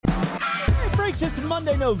folks. It's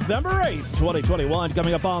Monday, November 8th, 2021.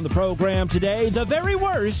 Coming up on the program today, the very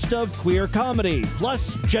worst of queer comedy,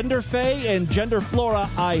 plus gender fey and gender flora.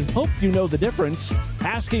 I hope you know the difference.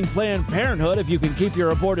 Asking Planned Parenthood if you can keep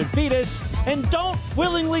your aborted fetus, and don't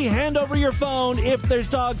willingly hand over your phone if there's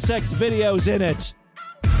dog sex videos in it.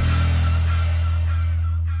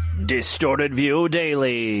 Distorted View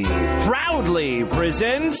Daily proudly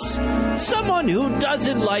presents someone who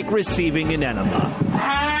doesn't like receiving an enema.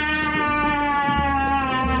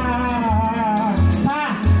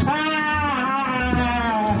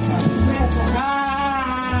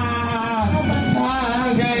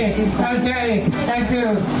 Okay, thank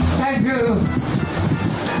you.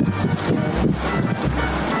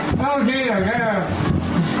 Oh dear, no.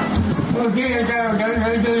 Oh dear, no,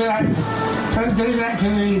 don't do that. Don't do that to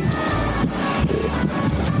me.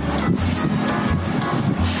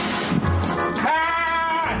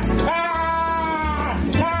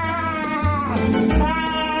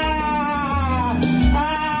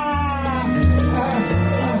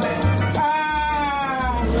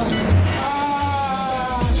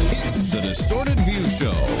 It's the Distorted View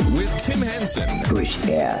Show with Tim Henson. Push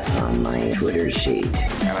F on my Twitter sheet.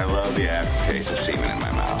 And I love the aftertaste of semen in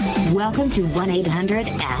my mouth. Welcome to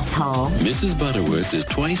 1-800-ASSHOLE. Mrs. Butterworth is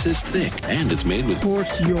twice as thick, and it's made with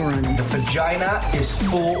Horse urine. The vagina is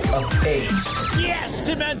full of eggs. Yes,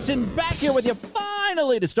 Tim Henson back here with you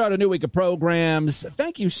finally to start a new week of programs.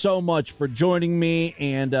 Thank you so much for joining me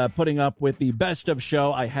and putting up with the best of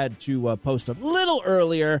show. I had to post a little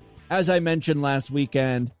earlier. As I mentioned last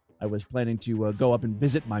weekend, I was planning to go up and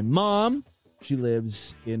visit my mom. She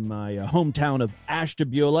lives in my hometown of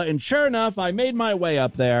Ashtabula, and sure enough, I made my way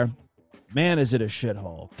up there. Man, is it a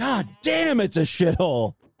shithole. God damn, it's a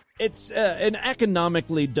shithole. It's an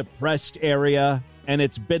economically depressed area, and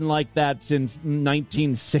it's been like that since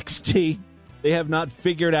 1960. They have not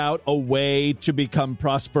figured out a way to become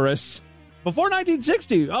prosperous. Before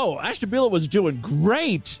 1960, Ashtabula was doing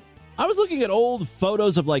great. I was looking at old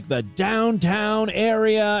photos of like the downtown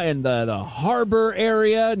area and the harbor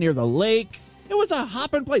area near the lake. It was a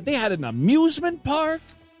hopping place. They had an amusement park,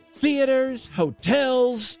 theaters,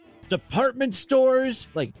 hotels, department stores,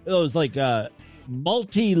 like those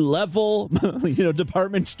multi-level,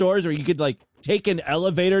 department stores where you could like take an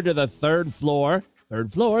elevator to the third floor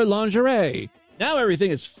lingerie. Now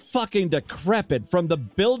everything is fucking decrepit, from the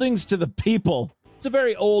buildings to the people. It's a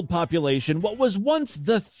very old population. What was once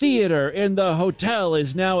the theater in the hotel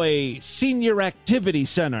is now a senior activity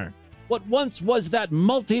center. What once was that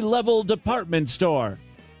multi-level department store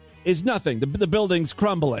is nothing. The building's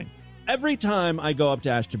crumbling. Every time I go up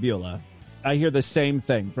to Ashtabula, I hear the same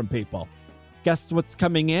thing from people. Guess what's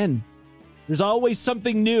coming in? There's always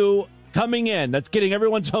something new coming in that's getting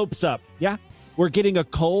everyone's hopes up. Yeah, we're getting a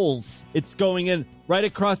Kohl's. It's going in right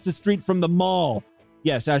across the street from the mall.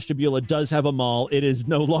 Yes, Ashtabula does have a mall. It is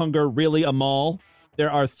no longer really a mall.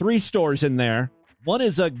 There are 3 stores in there. One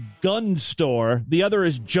is a gun store. The other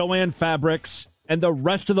is Joann Fabrics. And the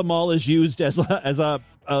rest of the mall is used as a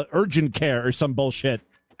urgent care or some bullshit.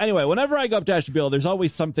 Anyway, whenever I go up to Ashtabula, there's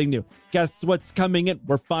always something new. Guess what's coming in?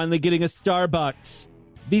 We're finally getting a Starbucks.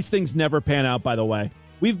 These things never pan out, by the way.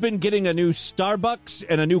 We've been getting a new Starbucks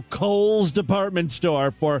and a new Kohl's department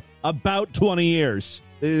store for about 20 years.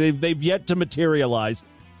 They've yet to materialize.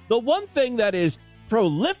 The one thing that is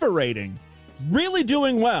proliferating, really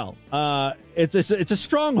doing well, it's a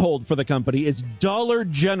stronghold for the company, is Dollar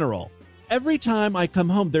General. Every time I come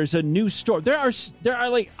home, there's a new store. There are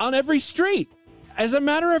like on every street. As a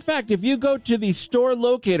matter of fact, if you go to the store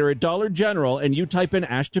locator at Dollar General and you type in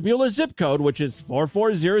Ashtabula zip code, which is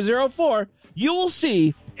 44004, you will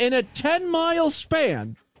see in a 10-mile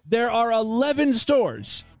span, there are 11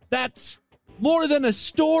 stores. That's more than a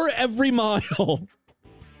store every mile.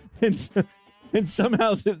 And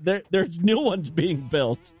somehow there's new ones being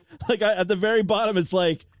built. Like at the very bottom, it's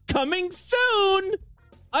like, coming soon,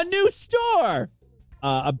 a new store.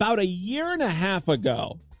 About a year and a half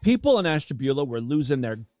ago, people in Ashtabula were losing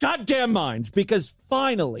their goddamn minds because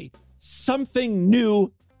finally something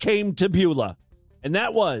new came to Beulah. And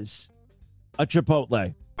that was a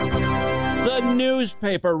Chipotle. The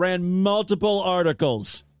newspaper ran multiple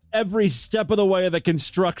articles every step of the way of the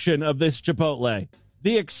construction of this Chipotle.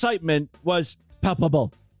 The excitement was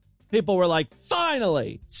palpable. People were like,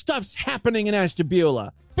 finally, stuff's happening in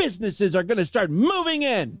Ashtabula. Businesses are going to start moving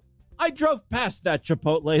in. I drove past that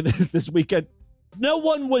Chipotle this weekend. No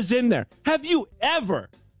one was in there. Have you ever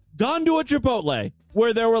gone to a Chipotle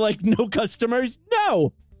where there were like no customers?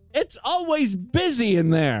 No. It's always busy in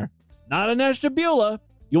there. Not in Ashtabula.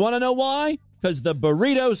 You want to know why? Because the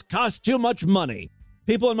burritos cost too much money.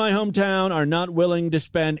 People in my hometown are not willing to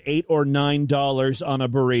spend $8 or $9 on a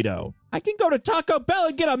burrito. I can go to Taco Bell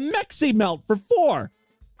and get a Mexi Melt for $4.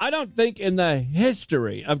 I don't think in the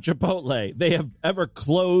history of Chipotle they have ever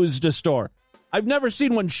closed a store. I've never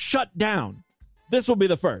seen one shut down. This will be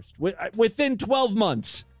the first. Within 12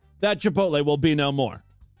 months, that Chipotle will be no more.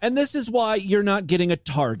 And this is why you're not getting a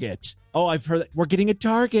Target. Oh, I've heard that. We're getting a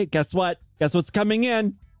Target. Guess what? Guess what's coming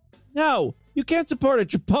in? No, you can't support a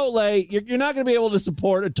Chipotle. You're not going to be able to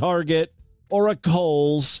support a Target or a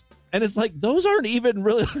Kohl's. And it's like, those aren't even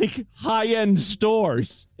really like high-end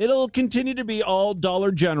stores. It'll continue to be all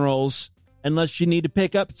Dollar Generals unless you need to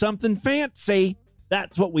pick up something fancy.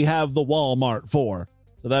 That's what we have the Walmart for.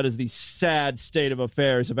 So that is the sad state of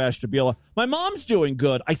affairs of Ashtabula. My mom's doing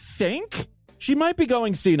good, I think. She might be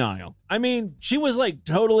going senile. I mean, she was like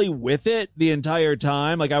totally with it the entire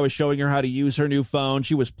time. Like I was showing her how to use her new phone.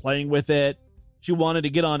 She was playing with it. She wanted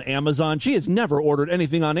to get on Amazon. She has never ordered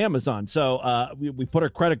anything on Amazon. So we put her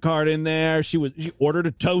credit card in there. She ordered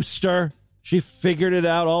a toaster. She figured it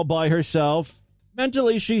out all by herself.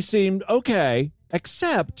 Mentally, she seemed okay,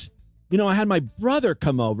 except, I had my brother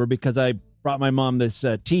come over because I brought my mom this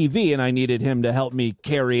TV and I needed him to help me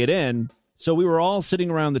carry it in. So we were all sitting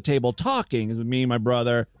around the table talking. It was me, my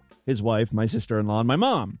brother, his wife, my sister-in-law, and my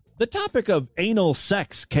mom. The topic of anal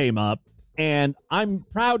sex came up, and I'm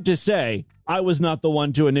proud to say I was not the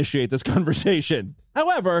one to initiate this conversation.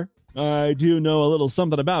 However, I do know a little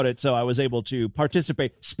something about it, so I was able to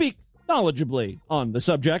speak knowledgeably on the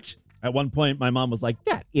subject. At one point, my mom was like,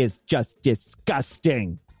 "That is just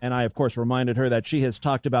disgusting." And I, of course, reminded her that she has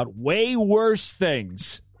talked about way worse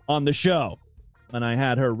things on the show. And I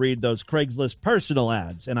had her read those Craigslist personal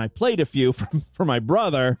ads, and I played a few for my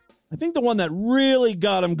brother. I think the one that really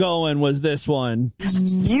got him going was this one.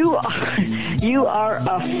 You are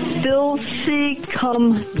a filthy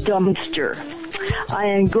cum dumpster. I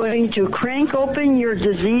am going to crank open your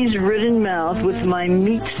disease-ridden mouth with my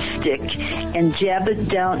meat stick and jab it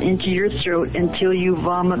down into your throat until you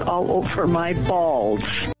vomit all over my balls.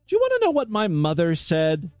 Do you want to know what my mother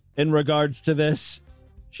said in regards to this?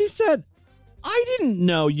 She said, "I didn't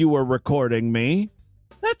know you were recording me.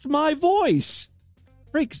 That's my voice."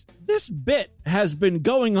 Freaks, this bit has been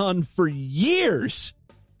going on for years.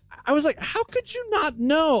 I was like, how could you not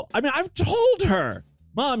know? I mean, I've told her,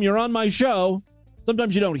 "Mom, you're on my show."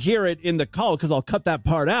 Sometimes you don't hear it in the call because I'll cut that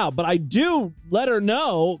part out, but I do let her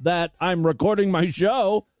know that I'm recording my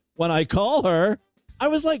show when I call her. I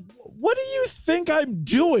was like, what do you think I'm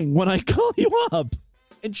doing when I call you up?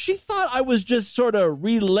 And she thought I was just sort of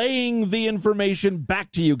relaying the information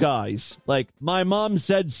back to you guys. Like, my mom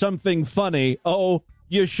said something funny. Oh,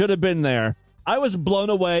 you should have been there. I was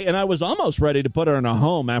blown away, and I was almost ready to put her in a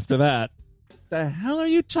home after that. The hell are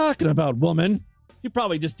you talking about, woman? She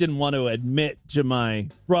probably just didn't want to admit to my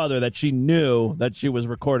brother that she knew that she was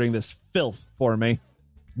recording this filth for me.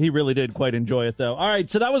 He really did quite enjoy it, though. All right,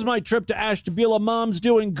 so that was my trip to Ashtabula. Mom's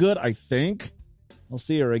doing good, I think. I'll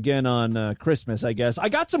see her again on Christmas, I guess. I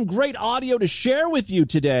got some great audio to share with you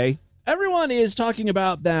today. Everyone is talking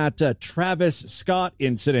about that Travis Scott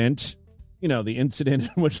incident. You know, the incident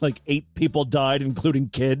in which like 8 people died, including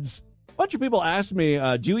kids. A bunch of people asked me,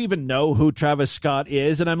 do you even know who Travis Scott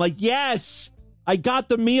is? And I'm like, yes, I got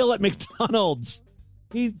the meal at McDonald's.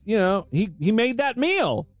 He made that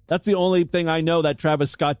meal. That's the only thing I know that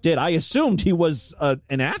Travis Scott did. I assumed he was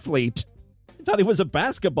an athlete. I thought he was a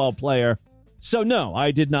basketball player. So, no,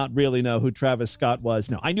 I did not really know who Travis Scott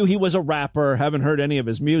was. No, I knew he was a rapper, haven't heard any of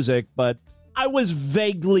his music, but I was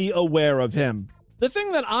vaguely aware of him. The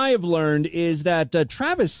thing that I have learned is that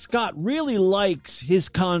Travis Scott really likes his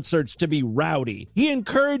concerts to be rowdy. He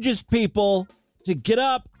encourages people to get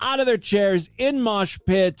up out of their chairs in mosh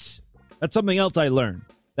pits. That's something else I learned,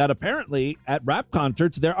 that apparently at rap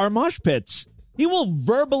concerts there are mosh pits. He will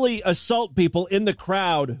verbally assault people in the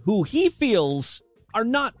crowd who he feels are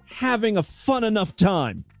not having a fun enough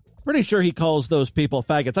time. Pretty sure he calls those people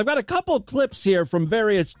faggots. I've got a couple clips here from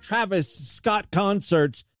various Travis Scott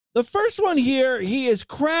concerts. The first one here, he is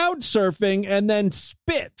crowd surfing and then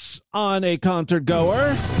spits on a concert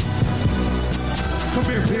goer. Come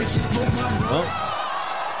here, bitch. Smoke my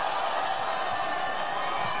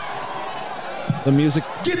the music.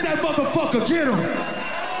 Get that motherfucker. Get him.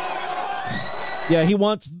 Yeah, he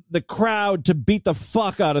wants the crowd to beat the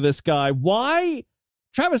fuck out of this guy. Why?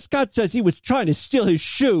 Travis Scott says he was trying to steal his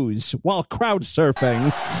shoes while crowd surfing.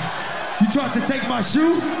 You tried to take my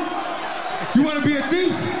shoe? You want to be a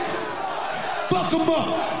thief? Fuck him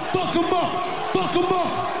up! Fuck him up! Fuck him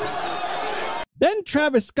up! Then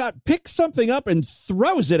Travis Scott picks something up and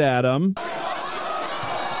throws it at him.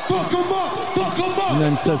 Fuck him up! Fuck him up! And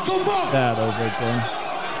then Fuck him up! that over again.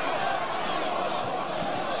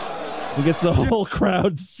 He gets the whole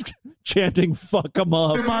crowd chanting, fuck him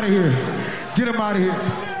up. Get him out of here. Get him out of here.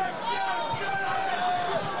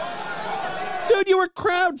 Dude, you were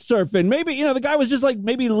crowd surfing. Maybe, the guy was just like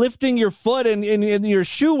maybe lifting your foot and your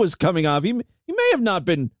shoe was coming off. He may have not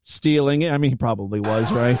been stealing it. I mean, he probably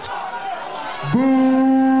was, right?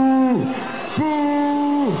 Boo!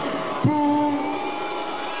 Boo! Boo!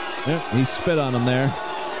 Yeah, he spit on him there.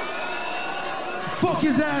 Fuck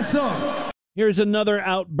his ass up! Here's another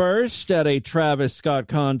outburst at a Travis Scott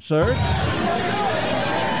concert.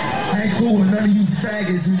 I ain't cool with none of you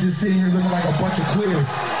faggots who just sitting here looking like a bunch of queers.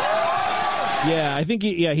 Yeah, I think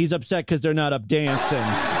he's upset because they're not up dancing.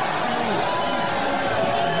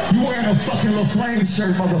 You wearing a fucking LaFlame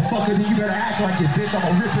shirt, motherfucker, then you better act like it, bitch. I'm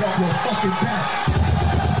gonna rip it off your fucking back.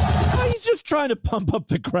 Oh, he's just trying to pump up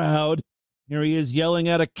the crowd. Here he is yelling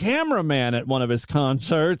at a cameraman at one of his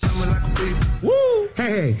concerts. Woo!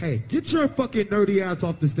 Hey, get your fucking nerdy ass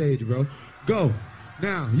off the stage, bro. Go.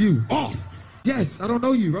 Now, you. Off. Yes, I don't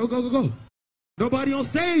know you, bro. Go. Nobody on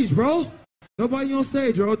stage, bro. Nobody on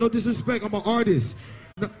stage, bro. No disrespect. I'm an artist.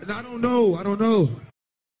 No, I don't know.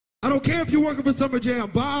 I don't care if you're working for Summer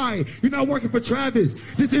Jam. Bye. You're not working for Travis.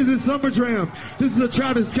 This isn't Summer Jam. This is a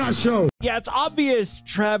Travis Scott show. Yeah, it's obvious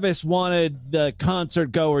Travis wanted the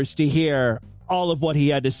concert goers to hear all of what he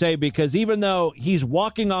had to say because even though he's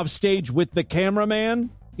walking off stage with the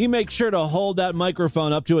cameraman, he makes sure to hold that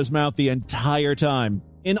microphone up to his mouth the entire time.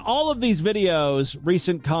 In all of these videos,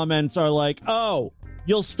 recent comments are like, oh,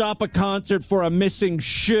 you'll stop a concert for a missing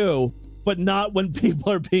shoe, but not when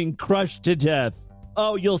people are being crushed to death.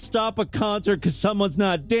 Oh, you'll stop a concert because someone's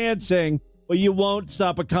not dancing, but you won't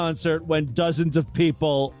stop a concert when dozens of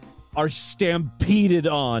people are stampeded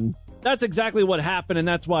on. That's exactly what happened, and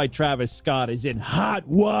that's why Travis Scott is in hot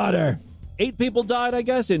water. 8 people died, I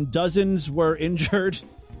guess, and dozens were injured.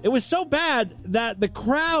 It was so bad that the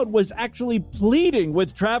crowd was actually pleading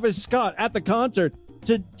with Travis Scott at the concert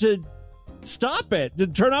to stop it, to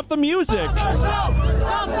turn off the music. Stop the show!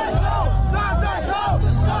 Stop the show! Stop the show!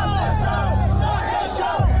 Stop the show!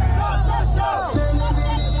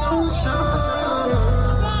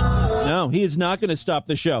 No, he is not going to stop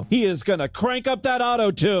the show. He is going to crank up that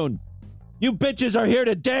auto-tune. You bitches are here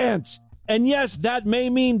to dance. And yes, that may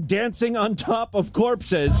mean dancing on top of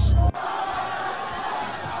corpses.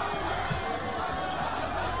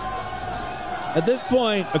 At this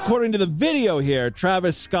point, according to the video here,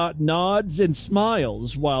 Travis Scott nods and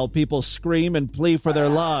smiles while people scream and plead for their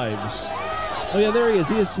lives. Oh yeah, there he is.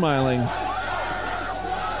 He is smiling.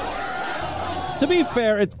 To be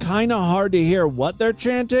fair, it's kind of hard to hear what they're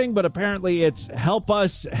chanting, but apparently it's help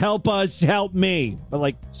us, help us, help me. But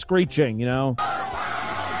like screeching, Help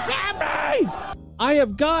me! I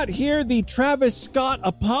have got here the Travis Scott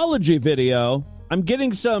apology video. I'm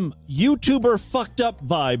getting some YouTuber fucked up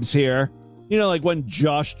vibes here. Like when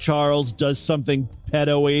Josh Charles does something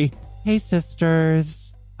pedo-y. Hey,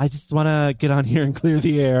 sisters. I just want to get on here and clear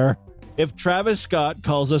the air. If Travis Scott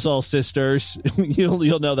calls us all sisters,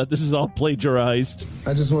 you'll know that this is all plagiarized.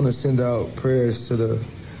 I just want to send out prayers to the...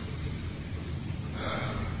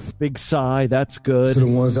 Big sigh, that's good. To the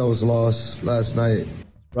ones that was lost last night.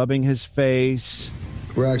 Rubbing his face.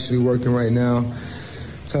 We're actually working right now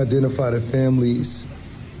to identify the families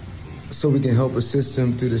so we can help assist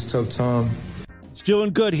them through this tough time. It's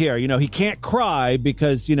doing good here. He can't cry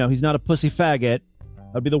because, he's not a pussy faggot.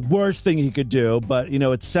 That'd be the worst thing he could do. But,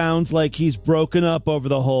 it sounds like he's broken up over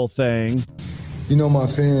the whole thing. My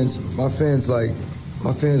fans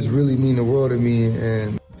really mean the world to me.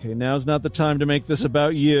 And okay, now's not the time to make this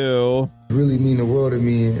about you. Really mean the world to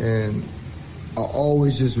me. And I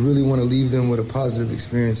always just really want to leave them with a positive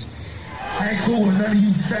experience. I ain't cool with none of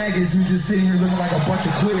you faggots who just sitting here looking like a bunch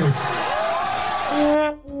of queers.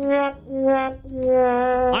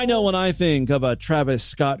 I know when I think of a Travis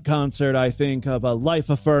Scott concert, I think of a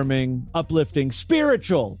life-affirming, uplifting,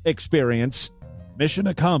 spiritual experience. Mission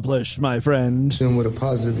accomplished, my friend. With a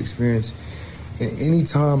positive experience. And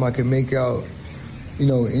anytime I can make out,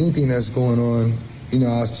 anything that's going on,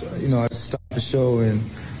 I stop the show and,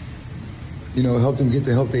 help them get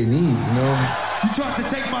the help they need, You tried to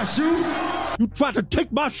take my shoe? You tried to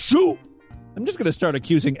take my shoe? I'm just going to start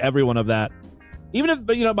accusing everyone of that. Even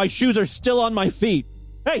if, my shoes are still on my feet.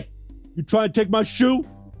 Hey, you trying to take my shoe?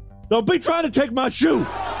 Don't be trying to take my shoe.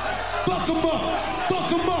 Fuck him up.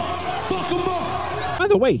 Fuck him up. Fuck him up. By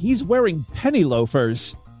the way, he's wearing penny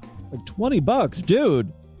loafers. Like $20.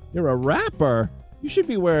 Dude, you're a rapper. You should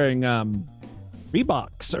be wearing,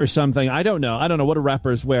 Reeboks or something. I don't know. I don't know what do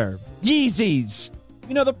rappers wear. Yeezys.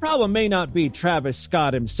 You know, the problem may not be Travis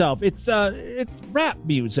Scott himself. It's rap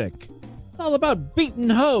music. It's all about beating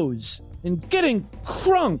hoes and getting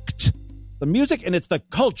crunked. It's the music and it's the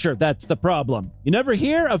culture that's the problem. You never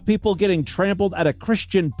hear of people getting trampled at a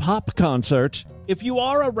Christian pop concert. If you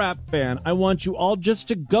are a rap fan, I want you all just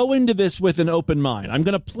to go into this with an open mind. I'm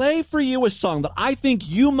going to play for you a song that I think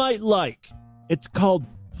you might like. It's called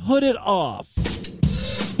Put It Off.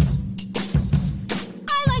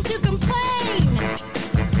 I like to complain.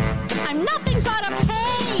 I'm nothing but a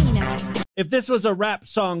pain. If this was a rap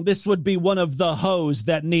song, this would be one of the hoes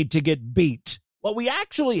that need to get beat. What we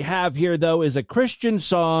actually have here, though, is a Christian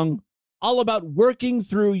song all about working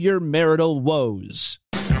through your marital woes.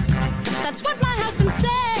 That's what my husband say.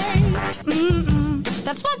 Mm-mm.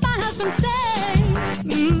 That's what my husband say.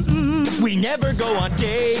 Mm-mm. We never go on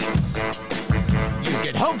dates. You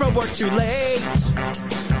get home from work too late.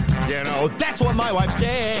 You know, that's what my wife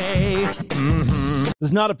say. Mm-hmm.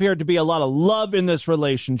 Does not appear to be a lot of love in this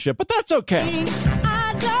relationship, but that's okay.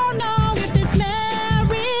 I don't know if this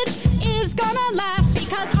marriage is gonna last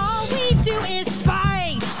because all we do is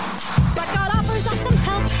fight. But God offers us some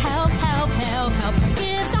help.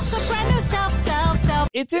 Gives us a brand new self.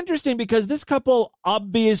 It's interesting because this couple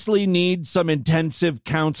obviously needs some intensive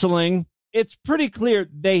counseling. It's pretty clear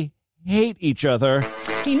they hate each other.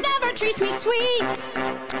 He never treats me sweet.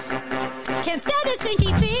 Can't stand his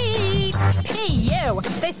stinky feet. Hey, you.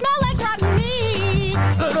 They smell like rotten meat.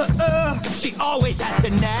 She always has to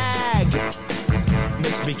nag.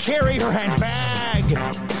 Makes me carry her handbag.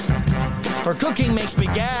 Her cooking makes me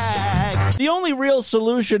gag. The only real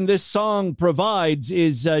solution this song provides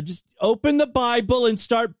is just open the Bible and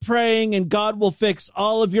start praying, and God will fix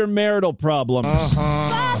all of your marital problems.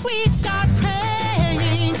 But we start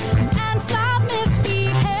praying and stop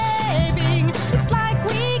misbehaving. It's like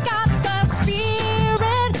we got the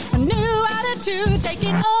spirit, a new attitude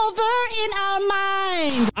taking over in our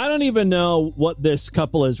mind. I don't even know what this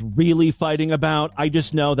couple is really fighting about. I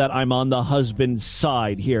just know that I'm on the husband's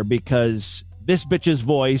side here because this bitch's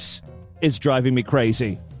voice is driving me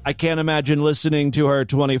crazy. I can't imagine listening to her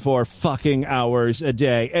 24 fucking hours a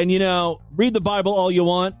day. And, you know, read the Bible all you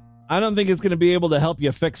want. I don't think it's going to be able to help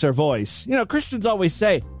you fix her voice. You know, Christians always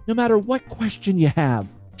say, no matter what question you have,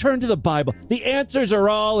 turn to the Bible. The answers are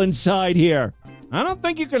all inside here. I don't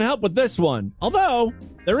think you can help with this one. Although,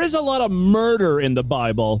 there is a lot of murder in the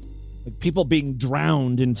Bible. Like people being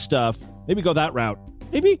drowned and stuff. Maybe go that route.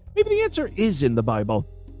 Maybe the answer is in the Bible.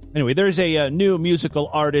 Anyway, there's a new musical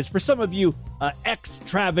artist. For some of you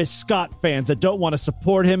ex-Travis Scott fans that don't want to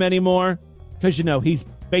support him anymore, because, you know, he's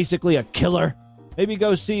basically a killer, maybe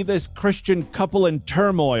go see this Christian couple in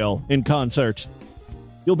turmoil in concert.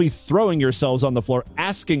 You'll be throwing yourselves on the floor,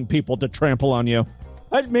 asking people to trample on you.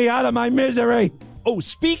 Let me out of my misery. Oh,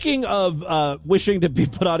 speaking of wishing to be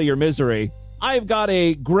put out of your misery, I've got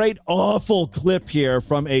a great, awful clip here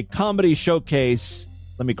from a comedy showcase.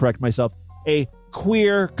 Let me correct myself. A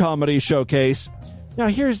queer comedy showcase. Now,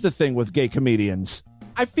 here's the thing with gay comedians.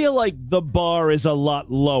 I feel like the bar is a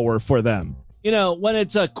lot lower for them. You know, when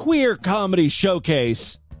it's a queer comedy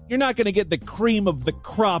showcase, you're not going to get the cream of the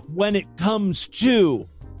crop when it comes to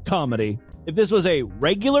comedy. If this was a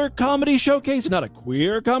regular comedy showcase, not a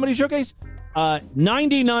queer comedy showcase,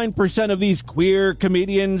 99% of these queer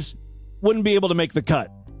comedians wouldn't be able to make the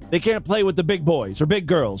cut. They can't play with the big boys or big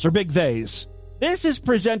girls or big theys. This is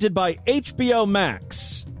presented by HBO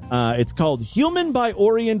Max. It's called Human by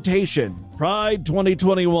Orientation, Pride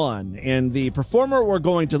 2021. And the performer we're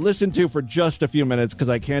going to listen to for just a few minutes, because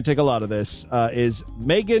I can't take a lot of this, is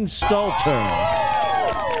Megan Stalter.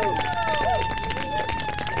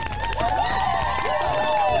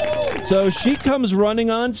 So she comes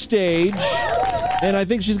running on stage, and I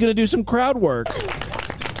think she's going to do some crowd work.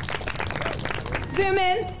 Zoom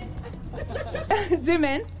in. Zoom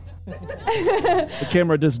in. The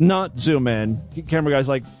camera does not zoom in. The camera guy's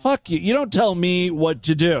like, fuck you. You don't tell me what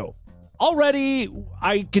to do. Already,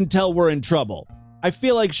 I can tell we're in trouble. I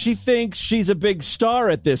feel like she thinks she's a big star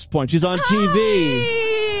at this point. She's on TV.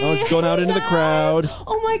 Oh, she's going out into the crowd.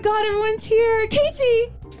 Oh my God, everyone's here.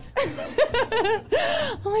 Casey!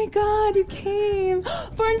 Oh my God, you came.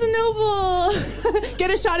 Barnes & Noble.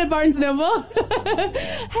 Get a shot at Barnes & Noble. Hey.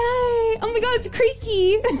 Oh my God, it's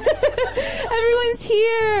creaky. Everyone's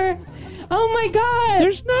here. Oh my God.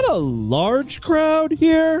 There's not a large crowd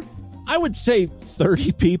here. I would say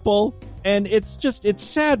 30 people. And it's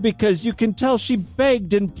sad because you can tell she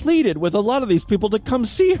begged and pleaded with a lot of these people to come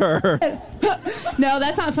see her. No,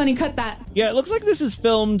 that's not funny. Cut that. Yeah, it looks like this is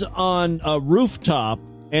filmed on a rooftop.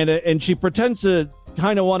 And she pretends to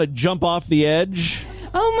kind of want to jump off the edge.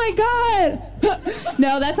 Oh, my God.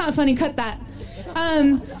 No, that's not funny. Cut that.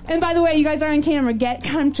 And by the way, you guys are on camera. Get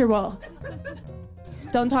comfortable.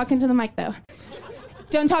 Don't talk into the mic, though.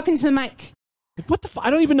 Don't talk into the mic. What the I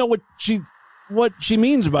don't even know what she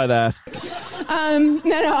means by that. No,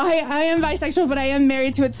 I am bisexual, but I am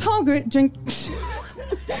married to a tall drink.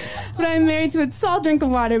 But I'm married to a tall drink of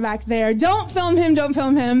water back there. Don't film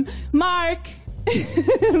him. Mark,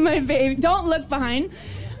 my baby. Don't look behind.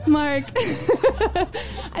 Mark,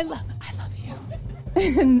 I love you.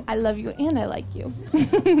 And I love you and I like you.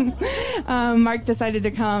 Mark decided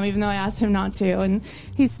to come even though I asked him not to, and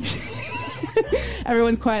he's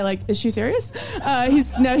everyone's quiet like, is she serious?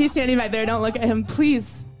 He's standing back there. Don't look at him,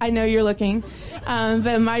 please. I know you're looking.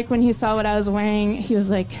 But Mike, when he saw what I was wearing, he was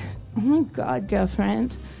like, oh my God,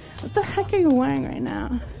 girlfriend, what the heck are you wearing right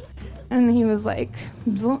now? And he was like,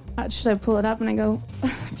 should I pull it up? And I go,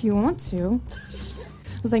 if you want to.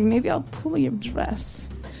 I was like, maybe I'll pull your dress.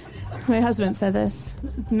 My husband said this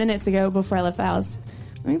minutes ago before I left the house.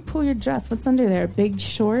 Let me pull your dress. What's under there? Big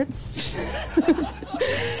shorts?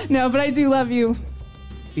 No, but I do love you.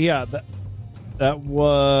 Yeah, that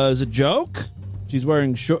was a joke. She's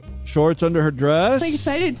wearing shorts under her dress. I'm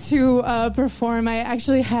excited to perform. I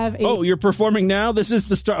actually have a... Oh, you're performing now? This is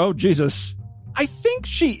the start. Oh, Jesus. I think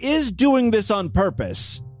she is doing this on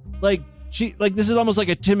purpose. Like this is almost like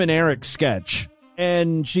a Tim and Eric sketch.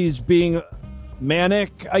 And she's being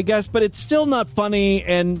manic, I guess, but it's still not funny,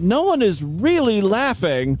 and no one is really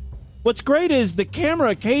laughing. What's great is the camera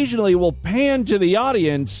occasionally will pan to the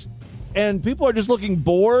audience, and people are just looking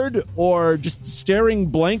bored or just staring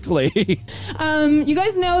blankly. You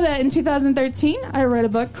guys know that in 2013, I wrote a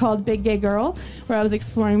book called Big Gay Girl, where I was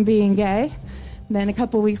exploring being gay. Then a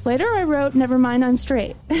couple weeks later, I wrote Never Mind, I'm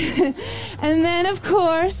Straight. And then, of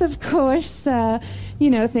course, things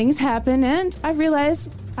happen, and I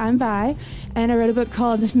realized I'm bi, and I wrote a book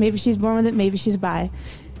called Maybe She's Born With It, Maybe She's Bi.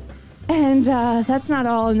 And that's not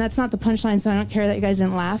all, and that's not the punchline, so I don't care that you guys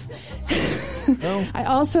didn't laugh. No. I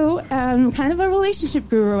also am kind of a relationship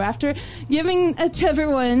guru. After giving to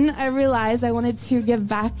everyone, I realized I wanted to give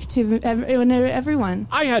back to everyone.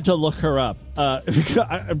 I had to look her up.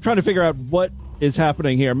 I'm trying to figure out what is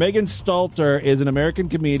happening here. Megan Stalter is an American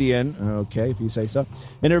comedian. Okay, if you say so.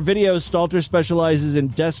 In her videos, Stalter specializes in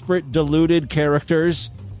desperate, deluded characters,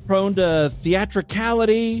 prone to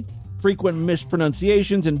theatricality, frequent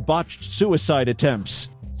mispronunciations, and botched suicide attempts.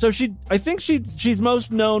 So I think she's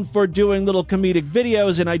most known for doing little comedic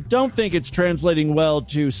videos, and I don't think it's translating well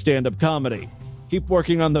to stand-up comedy. Keep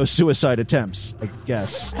working on those suicide attempts, I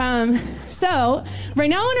guess. So, right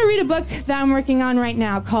now I want to read a book that I'm working on right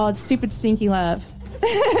now called Stupid Stinky Love.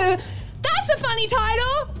 That's a funny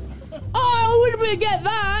title! Oh, I wouldn't get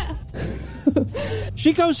that!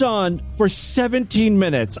 She goes on for 17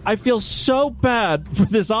 minutes. I feel so bad for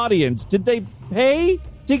this audience. Did they pay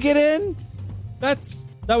to get in? That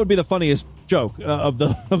would be the funniest joke of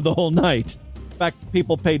the whole night. In fact,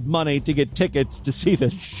 people paid money to get tickets to see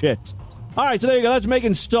this shit. All right, so there you go. That's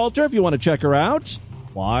Megan Stalter. If you want to check her out,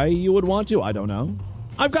 why you would want to, I don't know.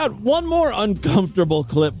 I've got one more uncomfortable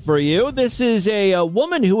clip for you. This is a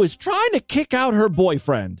woman who is trying to kick out her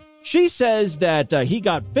boyfriend. She says that he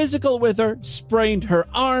got physical with her, sprained her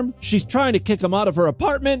arm. She's trying to kick him out of her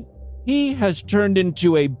apartment. He has turned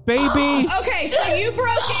into a baby. Okay, so you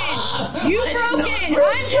broke in. You broke in.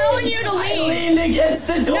 I'm telling you to leave. I leaned against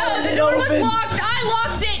the door. No, the door was locked. I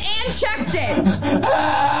locked it and checked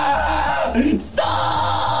it.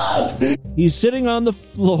 Stop! He's sitting on the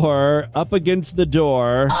floor up against the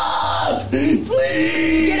door. Stop!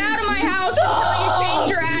 Please! Get out of my house until you change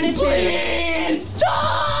your attitude. Please!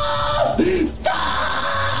 Stop!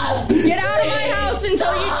 Stop! Get out of my house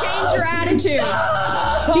until you change your attitude.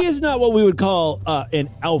 Stop! He is not what we would call an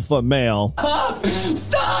alpha male.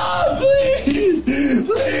 Stop! Please!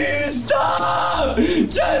 Please stop!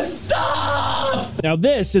 Just stop! Now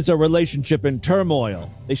this is a relationship in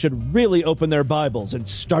turmoil. They should really open their Bibles and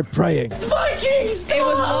start praying. Fucking stop! It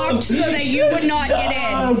was locked so that you would not get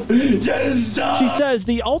in. Just stop! She says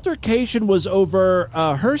the altercation was over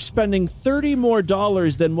her spending $30 more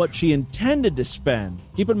than what she intended to spend.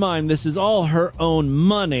 Keep in mind, this is all her own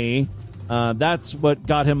money. That's what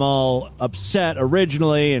got him all upset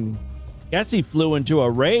originally, and I guess he flew into a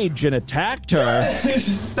rage and attacked her.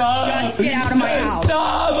 Stop! Just get out of my house.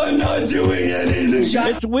 Stop! I'm not doing anything.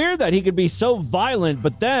 It's weird that he could be so violent,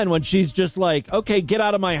 but then when she's just like, okay, get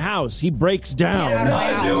out of my house, he breaks down. I'm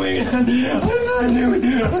not doing it. I'm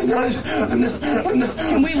not.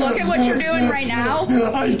 Can we look at what you're doing right now?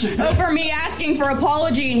 Over me asking for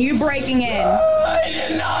apology and you breaking in. I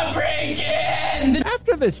did not break in.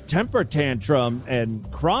 After this temper tantrum and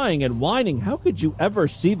crying and whining, how could you ever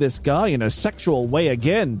see this guy in a sexual way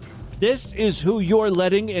again? This is who you're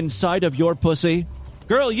letting inside of your pussy?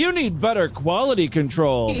 Girl, you need better quality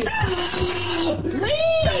control. Stop!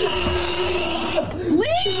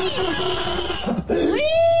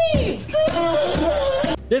 Leave!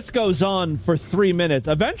 This goes on for 3 minutes.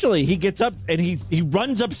 Eventually, he gets up and he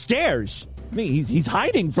runs upstairs. I mean, he's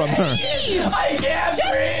hiding from her. I can't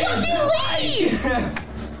breathe! Just fucking leave!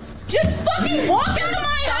 Just fucking walk out of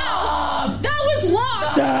my house! That was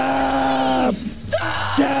locked! Stop!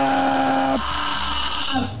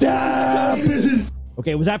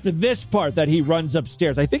 Okay, it was after this part that he runs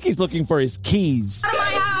upstairs. I think he's looking for his keys. Out of my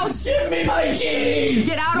house! Give me my keys!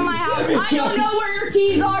 Get out of my house! I don't know where your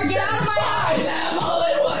keys are! Get out of my house!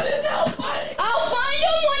 I'll find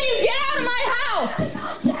them when you get out of my house!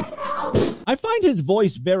 I find his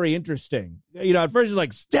voice very interesting. You know, at first it's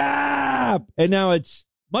like, stop! And now it's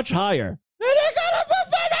much higher. I'll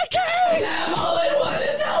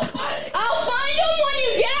find them when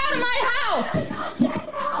you get out of my house!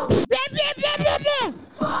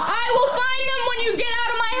 I will find them when you get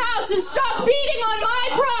out of my house and stop beating on my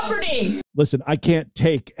property! Listen, I can't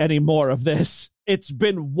take any more of this. It's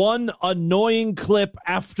been one annoying clip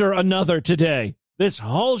after another today. This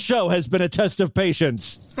whole show has been a test of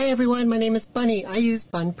patience. Hi, everyone. My name is Bunny. I use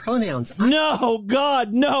bun pronouns. No,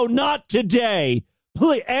 God, no, not today.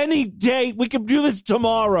 Please, any day. We can do this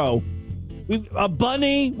tomorrow. A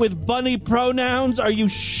bunny with bunny pronouns? Are you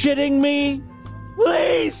shitting me?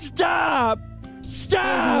 Please stop. Stop!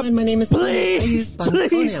 Hi, everyone. My name is Bunny. I use bun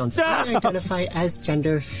pronouns. Stop. I identify as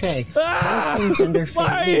gender fae. Gender fae.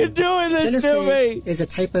 Why are you doing this gender to fae me? is a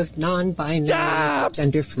type of non-binary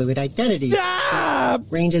gender fluid identity. Stop!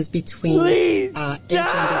 That ranges between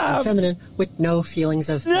agender and feminine with no feelings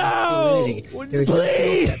of masculinity. There is no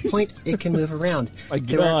single set point. It can move around.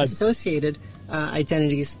 There are associated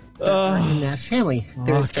identities that are in that family.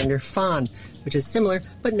 There is gender fawn, which is similar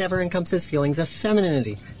but never encompasses feelings of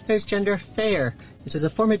femininity. There's gender fair, which is a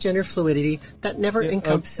form of gender fluidity that never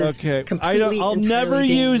encompasses completely I'll never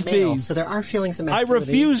use male. these. So there are feelings of I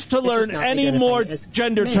masculinity. refuse to It's learn just not any identified more as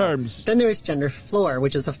gender male. terms. Then there is gender floor,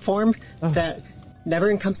 which is a form that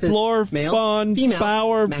never encompasses male, fawn,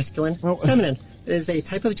 female, masculine, feminine. It is a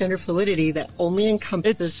type of gender fluidity that only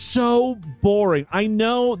encompasses... It's so boring. I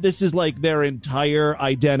know this is like their entire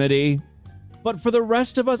identity, but for the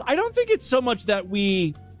rest of us, I don't think it's so much that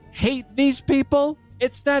we hate these people.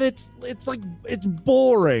 It's that it's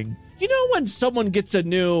boring. You know when someone gets a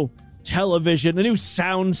new television, a new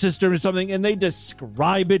sound system or something, and they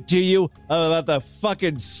describe it to you about the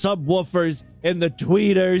fucking subwoofers and the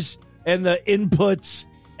tweeters and the inputs,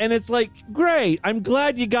 and it's like, great, I'm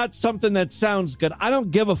glad you got something that sounds good. I don't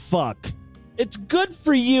give a fuck. It's good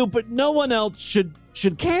for you, but no one else should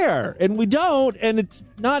care, and we don't, and it's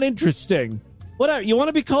not interesting. Whatever, you want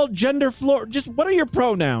to be called gender floor? Just what are your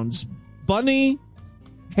pronouns? Bunny?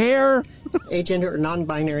 Hair? Agender or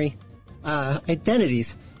non-binary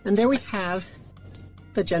identities. And there we have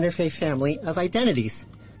the gender fae family of identities.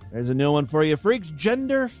 There's a new one for you, freaks.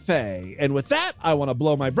 Gender fae. And with that, I want to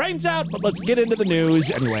blow my brains out, but let's get into the news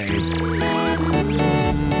anyways.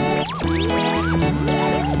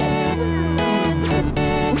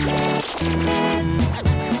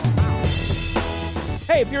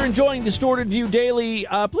 Hey, if you're enjoying Distorted View Daily,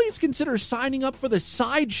 please consider signing up for the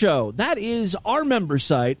Sideshow. That is our member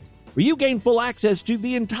site where you gain full access to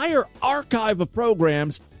the entire archive of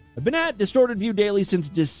programs. I've been at Distorted View Daily since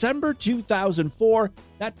December 2004.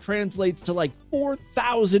 That translates to like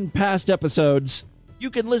 4,000 past episodes.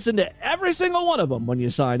 You can listen to every single one of them when you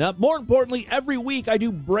sign up. More importantly, every week I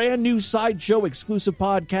do brand new Sideshow exclusive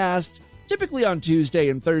podcasts, typically on Tuesday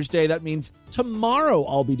and Thursday. That means tomorrow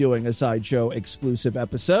I'll be doing a Sideshow exclusive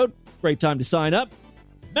episode. Great time to sign up.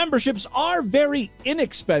 Memberships are very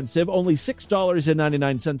inexpensive, only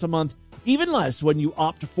 $6.99 a month. Even less when you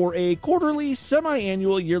opt for a quarterly,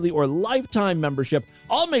 semi-annual, yearly, or lifetime membership.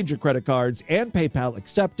 All major credit cards and PayPal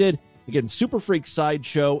accepted. Again,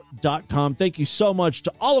 superfreaksideshow.com. Thank you so much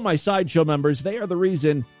to all of my Sideshow members. They are the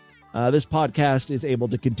reason this podcast is able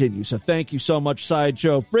to continue. So thank you so much,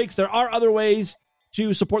 Sideshow freaks. There are other ways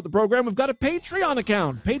to support the program. We've got a Patreon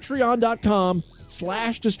account,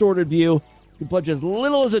 patreon.com/distortedview. You can pledge as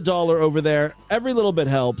little as $1 over there. Every little bit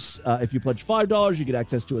helps. If you pledge $5, you get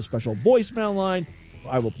access to a special voicemail line.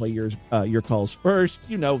 I will play your calls first.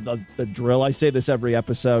 You know the drill. I say this every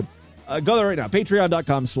episode. Go there right now.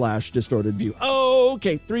 Patreon.com/distortedview.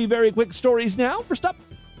 Okay, 3 very quick stories now. First up,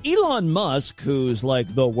 Elon Musk, who's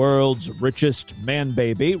like the world's richest man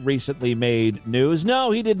baby, recently made news.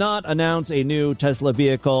 No, he did not announce a new Tesla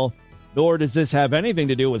vehicle, nor does this have anything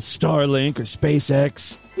to do with Starlink or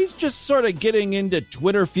SpaceX. He's just sort of getting into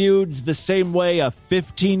Twitter feuds the same way a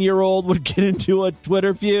 15-year-old would get into a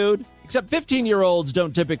Twitter feud. Except 15-year-olds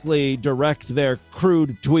don't typically direct their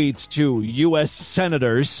crude tweets to U.S.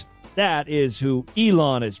 senators. That is who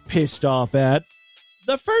Elon is pissed off at.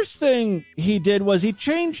 The first thing he did was he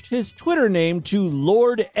changed his Twitter name to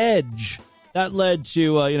Lord Edge. That led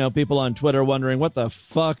to, people on Twitter wondering what the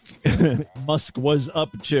fuck Musk was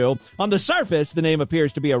up to. On the surface, the name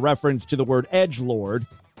appears to be a reference to the word edgelord.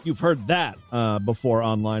 You've heard that before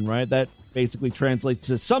online, right? That basically translates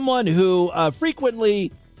to someone who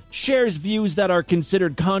frequently shares views that are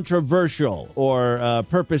considered controversial or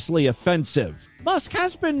purposely offensive. Musk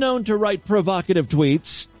has been known to write provocative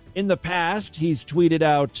tweets. In the past, he's tweeted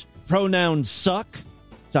out, "Pronouns suck."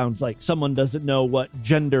 Sounds like someone doesn't know what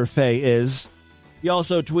gender fey is. He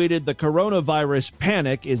also tweeted, "The coronavirus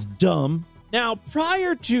panic is dumb." Now,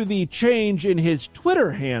 prior to the change in his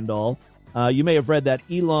Twitter handle, you may have read that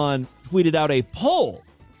Elon tweeted out a poll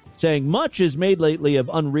saying much is made lately of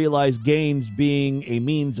unrealized gains being a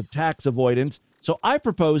means of tax avoidance, so I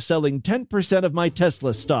propose selling 10% of my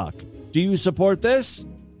Tesla stock. Do you support this?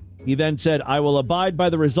 He then said, "I will abide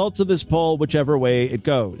by the results of this poll, whichever way it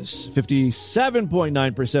goes."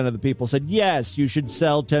 57.9% of the people said, yes, you should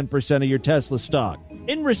sell 10% of your Tesla stock.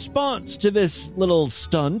 In response to this little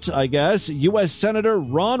stunt, I guess, U.S. Senator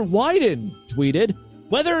Ron Wyden tweeted,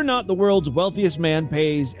 "Whether or not the world's wealthiest man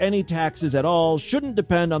pays any taxes at all shouldn't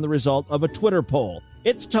depend on the result of a Twitter poll.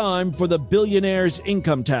 It's time for the billionaire's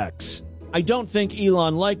income tax." I don't think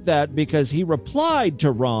Elon liked that because he replied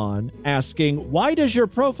to Ron asking, "Why does your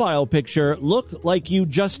profile picture look like you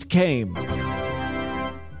just came?"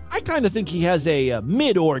 I kind of think he has a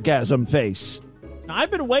mid-orgasm face. Now, I've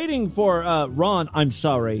been waiting for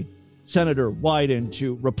Senator Wyden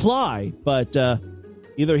to reply, but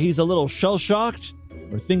either he's a little shell-shocked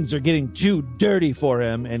or things are getting too dirty for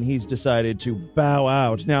him, and he's decided to bow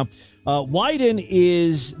out. Now, Wyden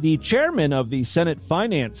is the chairman of the Senate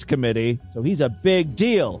Finance Committee, so he's a big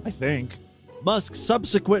deal, I think. Musk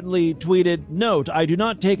subsequently tweeted, "Note, I do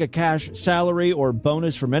not take a cash salary or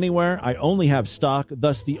bonus from anywhere. I only have stock.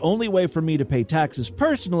 Thus, the only way for me to pay taxes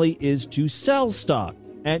personally is to sell stock."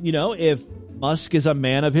 And, if Musk is a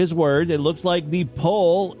man of his word, it looks like the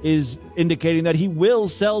poll is indicating that he will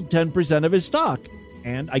sell 10% of his stock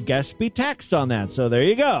and I guess be taxed on that. So there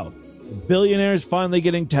you go. Billionaires finally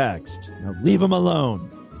getting taxed. Now leave him alone.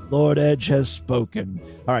 Lord Edge has spoken.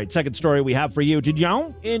 All right, second story we have for you. Did you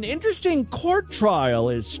know? An interesting court trial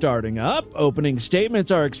is starting up. Opening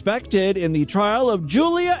statements are expected in the trial of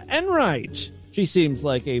Julia Enright. She seems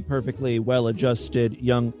like a perfectly well-adjusted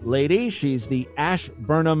young lady. She's the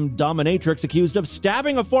Ashburnham dominatrix accused of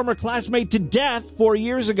stabbing a former classmate to death 4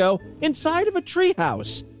 years ago inside of a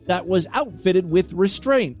treehouse that was outfitted with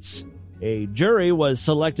restraints. A jury was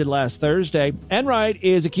selected last Thursday. Enright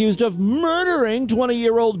is accused of murdering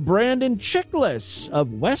 20-year-old Brandon Chickless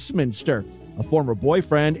of Westminster, a former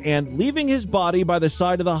boyfriend, and leaving his body by the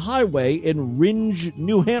side of the highway in Rindge,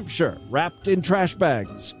 New Hampshire, wrapped in trash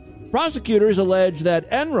bags. Prosecutors allege that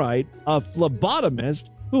Enright, a phlebotomist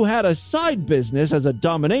who had a side business as a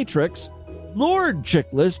dominatrix, lured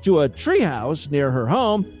Chickless to a treehouse near her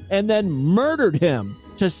home and then murdered him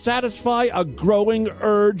to satisfy a growing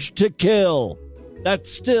urge to kill.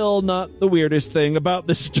 That's still not the weirdest thing about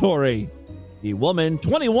this story. The woman,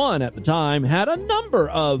 21 at the time, had a number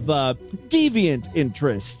of deviant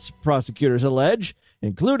interests, prosecutors allege,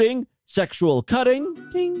 including sexual cutting,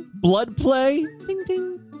 ting, blood play, ting,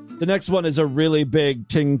 ting. The next one is a really big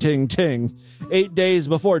ting, ting, ting. 8 days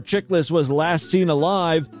before Chickless was last seen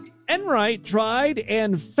alive, Enright tried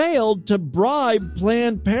and failed to bribe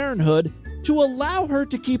Planned Parenthood to allow her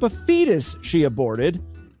to keep a fetus she aborted.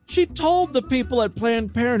 She told the people at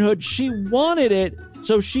Planned Parenthood she wanted it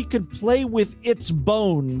so she could play with its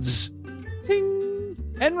bones. Ting.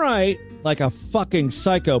 Enright, like a fucking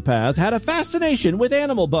psychopath, had a fascination with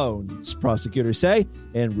animal bones, prosecutors say,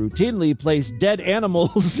 and routinely placed dead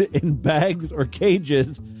animals in bags or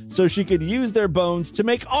cages so she could use their bones to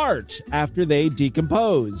make art after they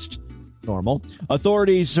decomposed. Normal.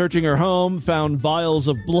 Authorities searching her home found vials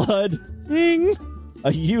of blood, ding,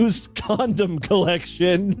 a used condom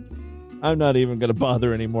collection. I'm not even going to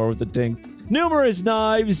bother anymore with the ding. Numerous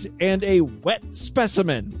knives and a wet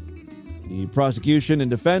specimen. The prosecution and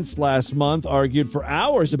defense last month argued for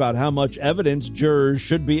hours about how much evidence jurors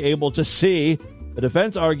should be able to see. The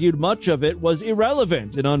defense argued much of it was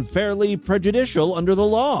irrelevant and unfairly prejudicial under the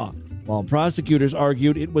law, while prosecutors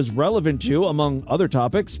argued it was relevant to, among other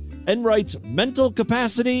topics, Enright's mental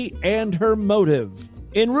capacity and her motive.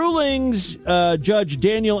 In rulings, Judge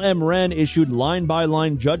Daniel M. Wren issued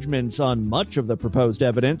line-by-line judgments on much of the proposed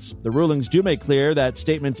evidence. The rulings do make clear that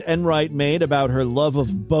statements Enright made about her love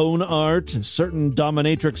of bone art, certain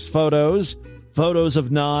dominatrix photos, photos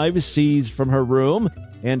of knives seized from her room,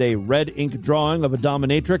 and a red ink drawing of a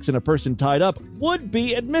dominatrix and a person tied up would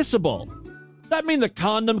be admissible. Does that mean the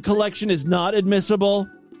condom collection is not admissible?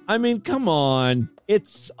 I mean, come on.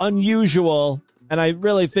 It's unusual. And I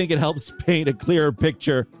really think it helps paint a clearer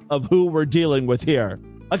picture of who we're dealing with here.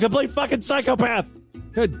 A complete fucking psychopath!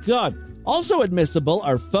 Good God. Also admissible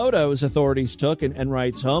are photos authorities took in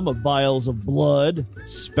Enright's home of vials of blood,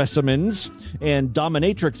 specimens, and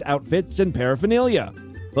dominatrix outfits and paraphernalia.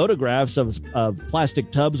 Photographs of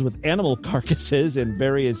plastic tubs with animal carcasses in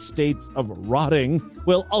various states of rotting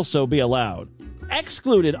will also be allowed.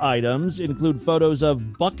 Excluded items include photos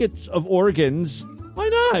of buckets of organs.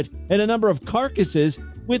 Why not? And a number of carcasses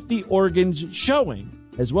with the organs showing,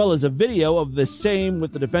 as well as a video of the same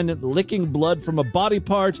with the defendant licking blood from a body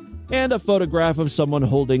part and a photograph of someone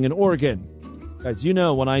holding an organ. Guys, you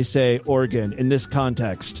know when I say organ in this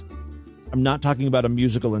context, I'm not talking about a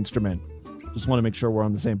musical instrument. Just want to make sure we're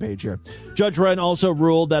on the same page here. Judge Wren also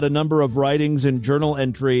ruled that a number of writings and journal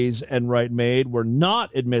entries Enright made were not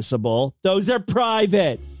admissible. Those are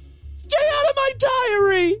private. Stay out of my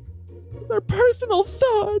diary! Those are personal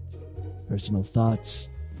thoughts. Personal thoughts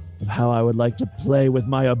of how I would like to play with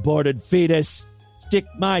my aborted fetus. Stick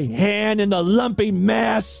my hand in the lumpy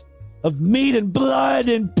mass of meat and blood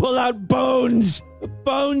and pull out bones. The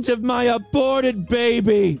bones of my aborted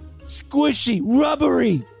baby. Squishy,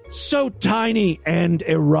 rubbery, so tiny and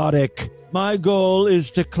erotic. My goal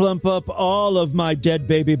is to clump up all of my dead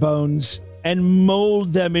baby bones and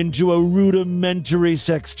mold them into a rudimentary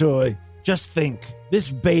sex toy. Just think,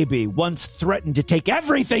 this baby once threatened to take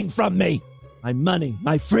everything from me. My money,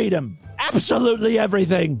 my freedom, absolutely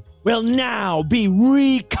everything will now be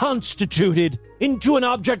reconstituted into an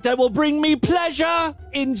object that will bring me pleasure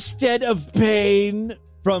instead of pain.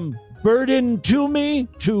 From burden to me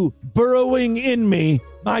to burrowing in me,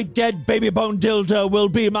 my dead baby bone dildo will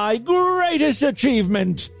be my greatest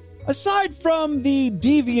achievement. Aside from the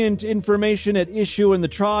deviant information at issue in the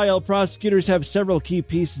trial, prosecutors have several key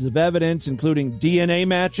pieces of evidence, including DNA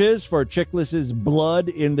matches for Chickless's blood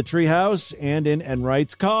in the treehouse and in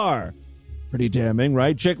Enright's car. Pretty damning,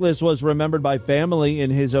 right? Chickless was remembered by family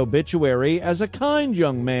in his obituary as a kind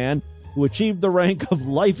young man who achieved the rank of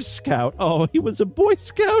Life Scout. Oh, he was a Boy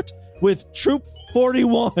Scout with Troop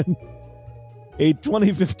 41. A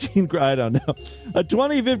 2015 graduate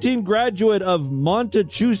of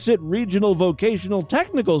Montechusett Regional Vocational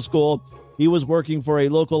Technical School. He was working for a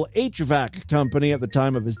local HVAC company at the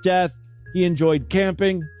time of his death. He enjoyed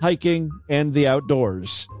camping, hiking, and the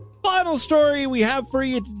outdoors. Final story we have for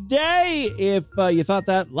you today. If you thought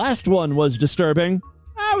that last one was disturbing,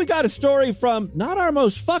 we got a story from not our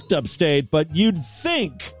most fucked up state, but you'd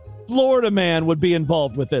think Florida man would be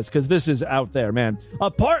involved with this, because this is out there, man. A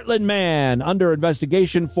Portland man under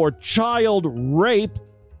investigation for child rape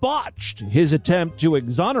botched his attempt to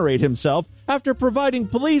exonerate himself after providing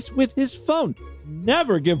police with his phone.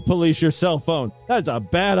 Never give police your cell phone. That's a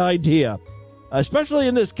bad idea, especially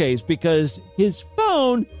in this case, because his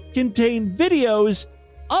phone contained videos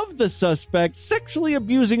of the suspect sexually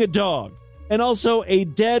abusing a dog and also a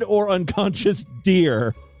dead or unconscious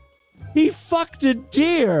deer. He fucked a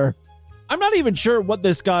deer. I'm not even sure what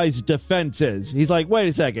this guy's defense is. He's like, wait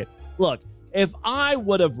a second. Look, if I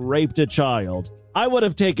would have raped a child, I would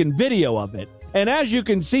have taken video of it. And as you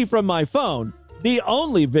can see from my phone, the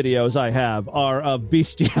only videos I have are of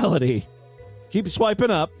bestiality. Keep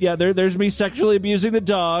swiping up. Yeah, there's me sexually abusing the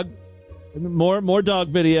dog. More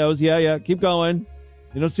dog videos. Yeah, keep going.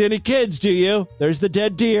 You don't see any kids, do you? There's the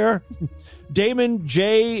dead deer. Damon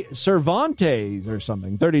J. Cervantes, or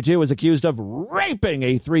something, 32, was accused of raping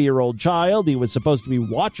a 3-year-old child he was supposed to be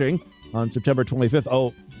watching on September 25th.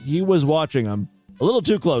 Oh, he was watching him a little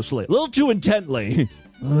too closely, a little too intently.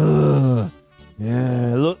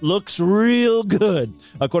 Yeah, looks real good,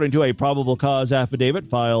 according to a probable cause affidavit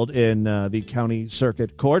filed in the county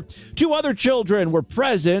circuit court. 2 other children were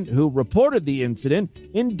present who reported the incident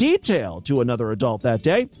in detail to another adult that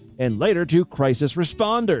day and later to crisis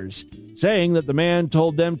responders, saying that the man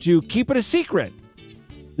told them to keep it a secret.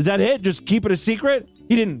 Is that it? Just keep it a secret?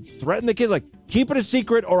 He didn't threaten the kids, like, keep it a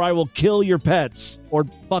secret or I will kill your pets or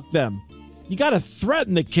fuck them. You got to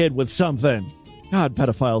threaten the kid with something. God,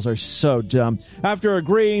 pedophiles are so dumb. After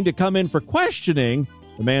agreeing to come in for questioning,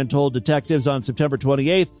 the man told detectives on September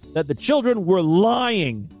 28th that the children were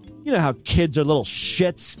lying. You know how kids are little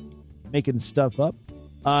shits, making stuff up.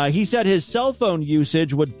 He said his cell phone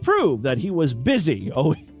usage would prove that he was busy.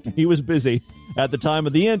 Oh, he was busy at the time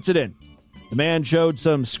of the incident. The man showed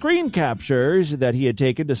some screen captures that he had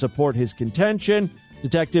taken to support his contention.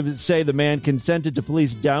 Detectives say the man consented to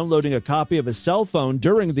police downloading a copy of his cell phone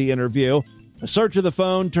during the interview. A search of the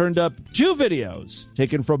phone turned up 2 videos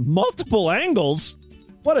taken from multiple angles.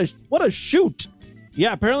 What a shoot.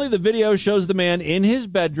 Yeah, apparently the video shows the man in his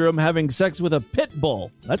bedroom having sex with a pit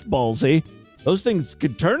bull. That's ballsy. Those things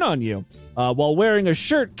could turn on you. While wearing a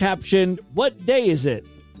shirt captioned, "What day is it?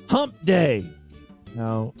 Hump Day."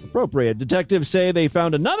 Now, appropriate. Detectives say they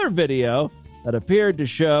found another video that appeared to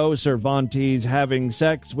show Cervantes having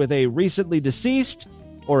sex with a recently deceased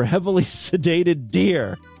or heavily sedated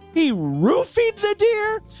deer. He roofied the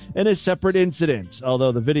deer in a separate incident,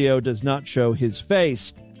 although the video does not show his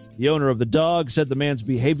face. The owner of the dog said the man's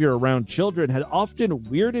behavior around children had often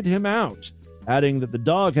weirded him out, adding that the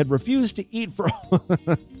dog had refused to eat for...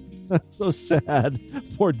 That's so sad.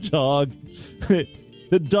 Poor dog.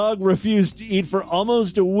 The dog refused to eat for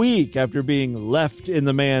almost a week after being left in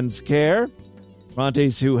the man's care.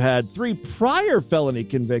 Cervantes, who had 3 prior felony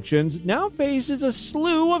convictions, now faces a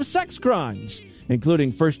slew of sex crimes,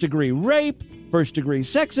 including first-degree rape, first-degree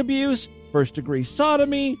sex abuse, first-degree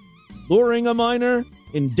sodomy, luring a minor,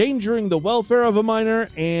 endangering the welfare of a minor,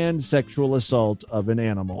 and sexual assault of an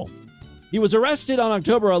animal. He was arrested on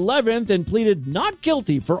October 11th and pleaded not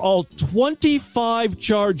guilty for all 25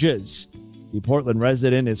 charges. The Portland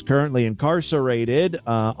resident is currently incarcerated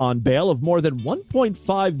on bail of more than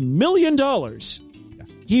 $1.5 million.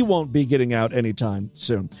 He won't be getting out anytime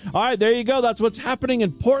soon. All right, there you go. That's what's happening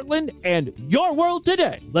in Portland and your world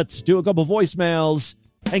today. Let's do a couple voicemails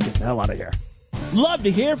and get the hell out of here. Love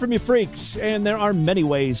to hear from you freaks, and there are many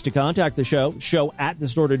ways to contact the show at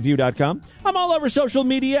distortedview.com. I'm all over social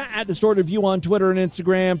media at Distorted View on Twitter and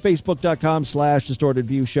Instagram,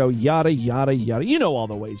 facebook.com/distortedviewshow, yada, yada, yada. You know all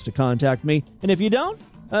the ways to contact me, and if you don't,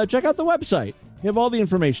 check out the website. You have all the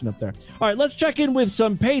information up there. All right, let's check in with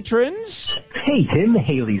some patrons. Hey, Tim,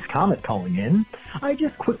 Haley's Comet calling in. I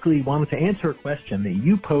just quickly wanted to answer a question that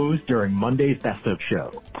you posed during Monday's Best of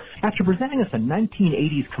show. After presenting us a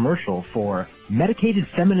 1980s commercial for medicated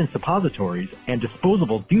feminine suppositories and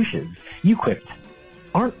disposable douches, you quipped,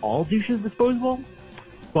 "Aren't all douches disposable?"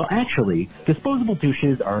 Well, actually, disposable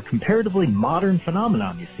douches are a comparatively modern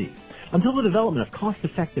phenomenon, you see. Until the development of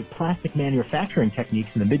cost-effective plastic manufacturing techniques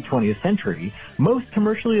in the mid-20th century, most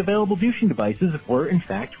commercially available douching devices were, in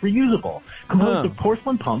fact, reusable, composed of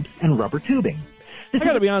porcelain pumps and rubber tubing. I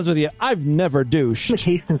gotta be honest with you, I've never douched. The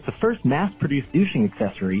case since the first mass-produced douching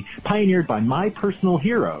accessory, pioneered by my personal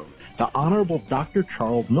hero, the Honorable Dr.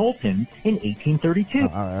 Charles Knowlton, in 1832. All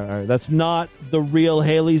right. That's not the real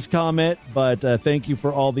Haley's Comet, but thank you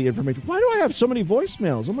for all the information. Why do I have so many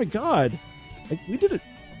voicemails? Oh, my God. We did it.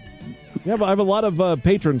 Yeah, but I have a lot of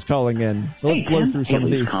patrons calling in, so let's blow through some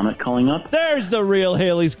of these. Comet calling up. There's the real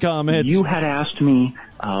Haley's Comet. You had asked me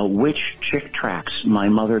which Chick tracks my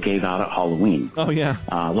mother gave out at Halloween. Oh, yeah.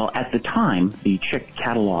 Well, at the time, the Chick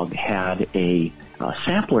catalog had a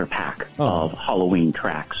sampler pack of Halloween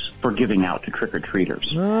tracks for giving out to trick-or-treaters.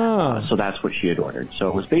 So that's what she had ordered. So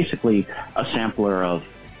it was basically a sampler of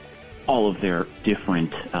all of their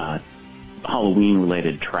different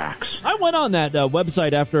Halloween-related tracks. I went on that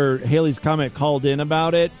website after Haley's Comet called in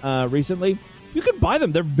about it recently. You can buy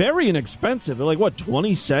them. They're very inexpensive. They're like, what,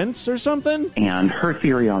 20 cents or something? And her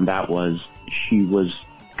theory on that was she was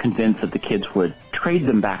convinced that the kids would trade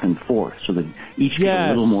them back and forth so that each get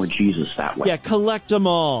a little more Jesus that way. Yeah, collect them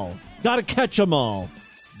all. Gotta catch them all.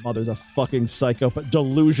 Mother's a fucking psychopath,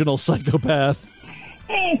 delusional psychopath.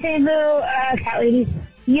 Hey, Sabu, cat lady.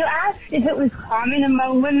 You asked if it was common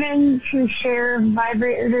among women to share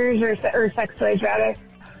vibrators or sex toys, rather.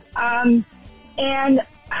 And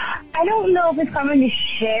I don't know if it's common to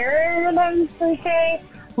share them, per se.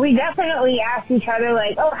 We definitely ask each other,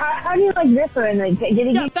 like, oh, how do you like this one? Like,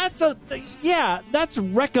 that's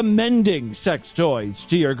recommending sex toys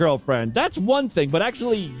to your girlfriend. That's one thing, but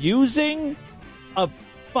actually using a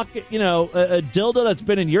fucking, a dildo that's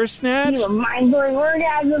been in your snatch? A mind-blowing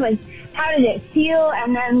orgasm, like, how did it feel?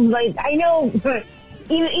 And then, like, I know,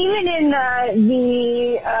 even in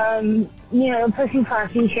the Pussy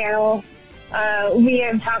Party channel, we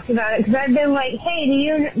have talked about it, because I've been like, hey, do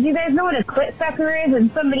you guys know what a clit sucker is? And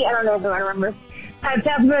somebody, I don't know if I remember, typed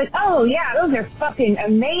up, like, oh, yeah, those are fucking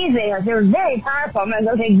amazing. Like, they're very powerful. I'm like,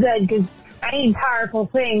 okay, good, because I need a powerful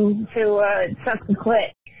thing to suck the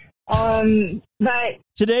clit. But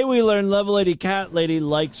today we learned Level 80 Cat Lady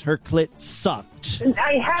likes her clit sucked.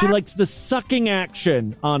 She likes the sucking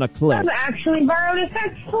action on a clit. I've actually borrowed a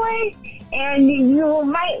sex toy, and you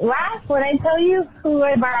might laugh when I tell you who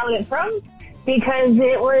I borrowed it from, because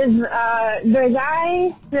it was the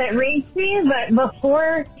guy that raped me, but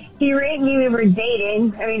before he raped me, we were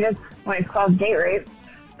dating. I mean, that's why it's called date rape.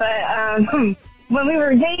 But when we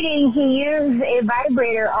were dating, he used a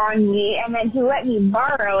vibrator on me, and then he let me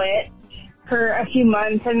borrow it for a few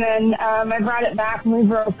months, and then I brought it back, and we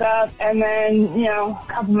broke up, and then, a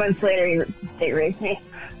couple months later, he date raped me.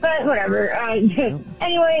 But whatever. Anyway,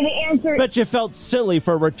 the answer... Bet you felt silly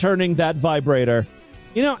for returning that vibrator.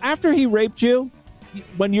 After he raped you,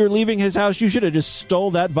 when you're leaving his house, you should have just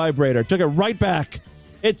stole that vibrator, took it right back.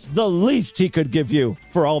 It's the least he could give you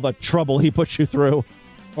for all the trouble he put you through.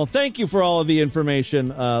 Well, thank you for all of the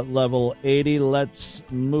information, Level 80. Let's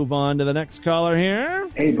move on to the next caller here.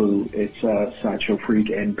 Hey, Boo. It's Sideshow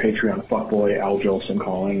Freak and Patreon fuckboy Al Jolson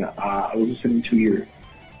calling. I was listening to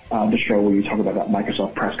the show where you talk about that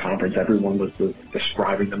Microsoft press conference. Everyone was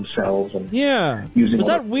describing themselves and using was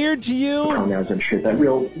that weird to you? Pronouns and shit. That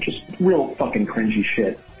real fucking cringy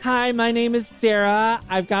shit. Hi, my name is Sarah.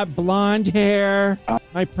 I've got blonde hair.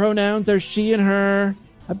 My pronouns are she and her.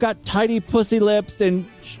 I've got tidy pussy lips and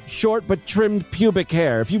short but trimmed pubic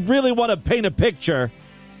hair. If you really want to paint a picture,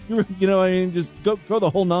 just go the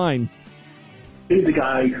whole nine. He's the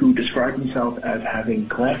guy who described himself as having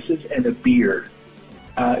glasses and a beard.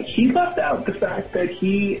 He left out the fact that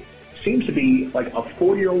he seems to be like a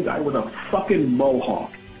 40-year-old guy with a fucking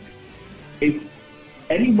mohawk. It's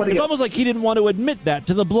almost like he didn't want to admit that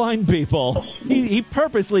to the blind people. He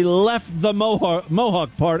purposely left the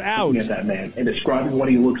mohawk part out. Looking at that man and describing what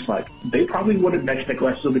he looks like, they probably wouldn't mention the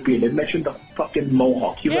glasses or the beard. They mentioned the fucking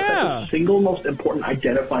mohawk. He left out the single most important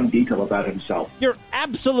identifying detail about himself. You're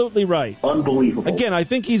absolutely right. Unbelievable. Again, I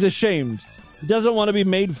think he's ashamed. He doesn't want to be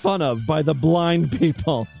made fun of by the blind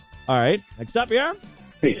people. All right, next up here.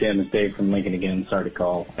 Hey, Sam, it's Dave from Lincoln again. Sorry to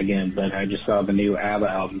call again, but I just saw the new ABBA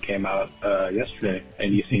album came out yesterday,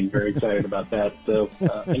 and you seem very excited about that, so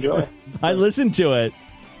enjoy. I listened to it.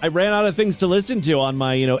 I ran out of things to listen to on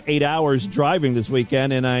my 8 hours driving this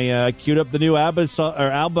weekend, and I queued up the new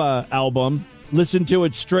ABBA album, listened to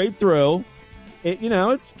it straight through.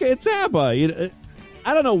 It's ABBA.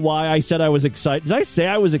 I don't know why I said I was excited. Did I say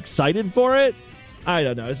I was excited for it? I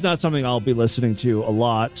don't know. It's not something I'll be listening to a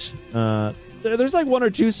lot. There's like one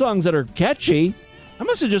or two songs that are catchy. I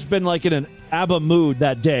must have just been like in an ABBA mood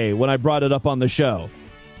that day when I brought it up on the show.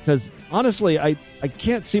 Because honestly, I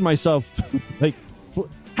can't see myself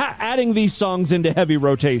adding these songs into heavy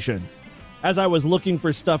rotation. As I was looking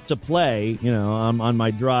for stuff to play, on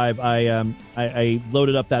my drive, I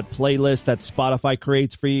loaded up that playlist that Spotify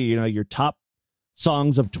creates for you. Your top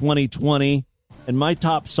songs of 2020, and my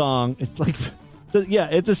top song, it's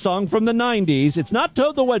a song from the 90s. It's not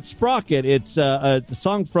Toad the Wet Sprocket. It's a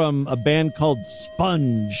song from a band called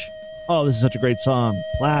Sponge. Oh, this is such a great song.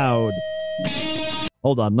 Cloud.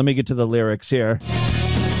 Hold on, let me get to the lyrics here. Will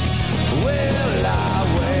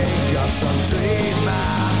I wake up some dream?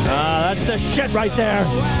 That's the shit right there.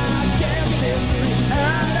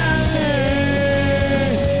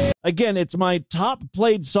 Again, it's my top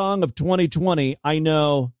played song of 2020. I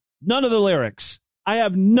know none of the lyrics. I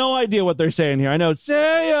have no idea what they're saying here. I know,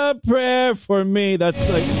 say a prayer for me. That's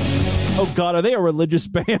like, oh God, are they a religious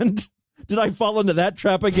band? Did I fall into that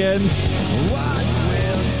trap again? What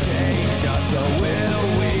will change us or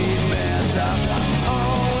will we mess up?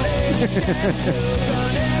 Only chance to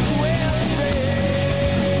connect with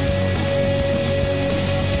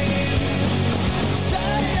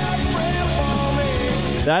say a prayer for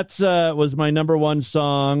me. That's was my number one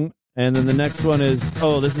song. And then the next one is,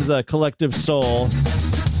 this is a Collective Soul.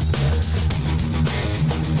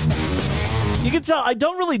 You can tell I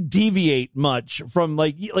don't really deviate much from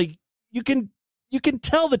you can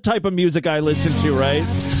tell the type of music I listen to, right?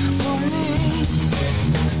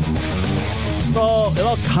 Well, it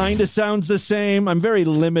all kind of sounds the same. I'm very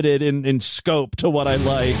limited in scope to what I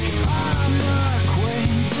like.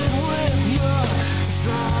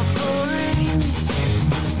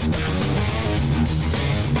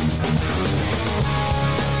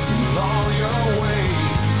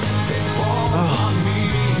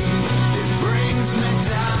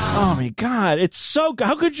 Oh my God, it's so good.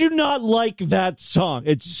 How could you not like that song?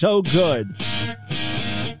 It's so good.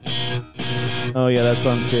 Oh yeah, that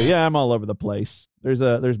song too. Yeah, I'm all over the place. There's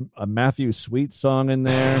a Matthew Sweet song in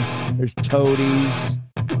there. There's Toadies.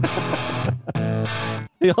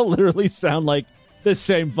 They all literally sound like the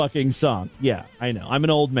same fucking song. Yeah, I know. I'm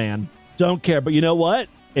an old man. Don't care. But you know what?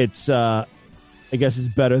 It's I guess it's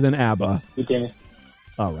better than ABBA. Hey, Timmy.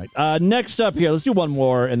 All right. Next up here, let's do one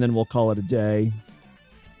more, and then we'll call it a day.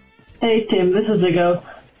 Hey, Tim, this is Zigo.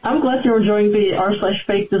 I'm glad you're enjoying the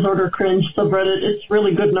r/fake disorder cringe subreddit. It's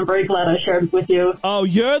really good, and I'm very glad I shared it with you. Oh,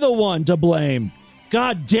 you're the one to blame.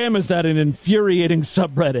 God damn, is that an infuriating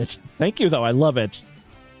subreddit. Thank you, though. I love it.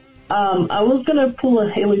 I was going to pull a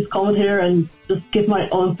Haley's comment here and just give my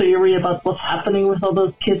own theory about what's happening with all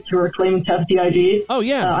those kids who are claiming to have DID. Oh,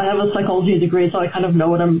 yeah. I have a psychology degree, so I kind of know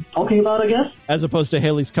what I'm talking about, I guess. As opposed to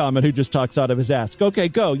Haley's comment, who just talks out of his ass. Okay,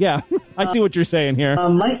 go. Yeah, I see what you're saying here.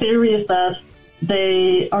 My theory is that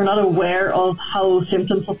they are not aware of how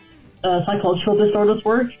symptoms of psychological disorders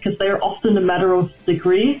work, because they are often a matter of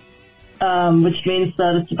degree, which means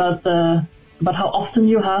that it's about how often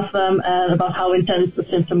you have them and about how intense the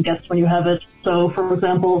symptom gets when you have it. So, for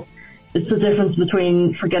example, it's the difference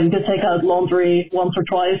between forgetting to take out laundry once or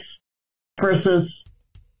twice versus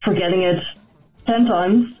forgetting it 10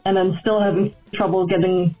 times and then still having trouble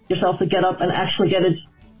getting yourself to get up and actually get it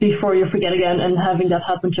before you forget again, and having that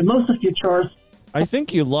happen to most of your chores. I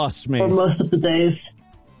think you lost me. For most of the days.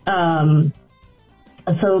 And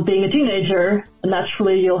so being a teenager,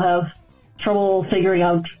 naturally you'll have trouble figuring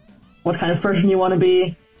out what kind of person you want to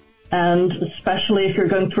be, and especially if you're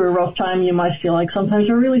going through a rough time, you might feel like sometimes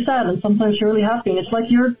you're really sad and sometimes you're really happy, and it's like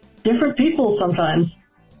you're different people sometimes.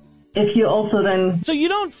 If you also then... So you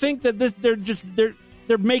don't think that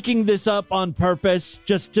they're making this up on purpose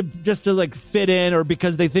just to like fit in, or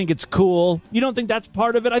because they think it's cool? You don't think that's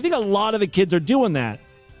part of it? I think a lot of the kids are doing that.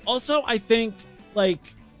 Also, I think, like,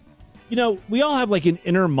 you know, we all have like an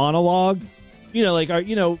inner monologue. You know, like,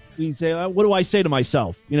 we say, what do I say to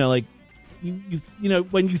myself? You know, like, you know,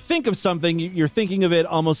 when you think of something, you're thinking of it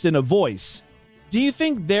almost in a voice. Do you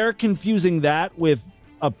think they're confusing that with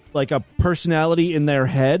a personality in their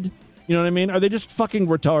head? You know what I mean? Are they just fucking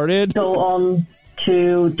retarded? Go on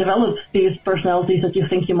to develop these personalities that you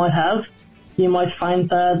think you might have. You might find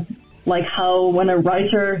that, like how when a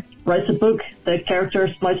writer writes a book, the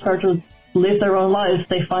characters might start to live their own lives.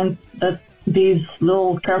 They find that these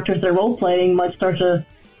little characters they're role-playing might start to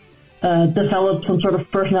develop some sort of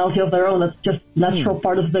personality of their own. That's just natural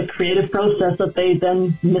part of the creative process that they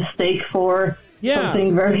then mistake for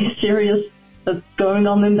something very serious that's going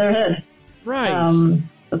on in their head. Right.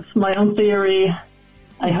 That's my own theory.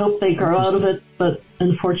 I hope they grow out of it, but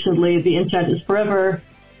unfortunately the internet is forever.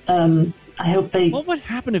 I hope they... What would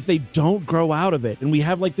happen if they don't grow out of it and we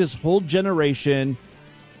have like this whole generation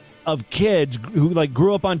of kids who like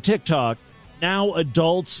grew up on TikTok, now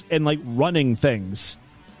adults and like running things,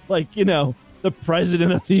 like, you know, the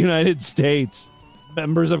president of the United States,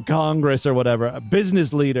 members of Congress or whatever,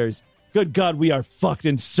 business leaders. Good God, we are fucked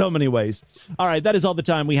in so many ways. All right, that is all the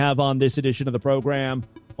time we have on this edition of the program.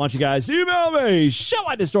 Why don't you guys email me,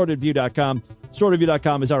 show@distortedview.com.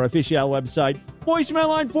 Distortedview.com is our official website. Voicemail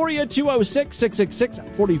line for you,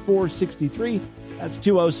 206-666-4463. That's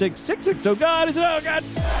 206-66. Oh, God. Is it? Oh, God.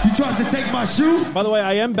 You tried to take my shoe? By the way,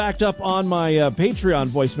 I am backed up on my Patreon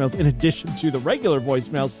voicemails in addition to the regular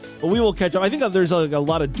voicemails, but we will catch up. I think there's like a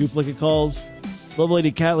lot of duplicate calls. Love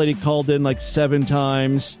Lady Cat Lady called in like 7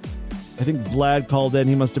 times. I think Vlad called in.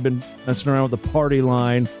 He must have been messing around with the party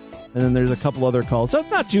line. And then there's a couple other calls. So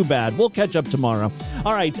it's not too bad. We'll catch up tomorrow.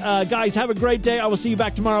 All right, guys, have a great day. I will see you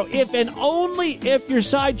back tomorrow if and only if you're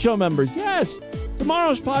Sideshow members. Yes.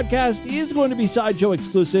 Tomorrow's podcast is going to be Sideshow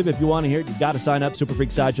exclusive. If you want to hear it, you got to sign up,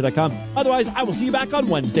 superfreaksideshow.com. Otherwise, I will see you back on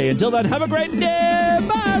Wednesday. Until then, have a great day.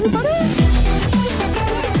 Bye, everybody.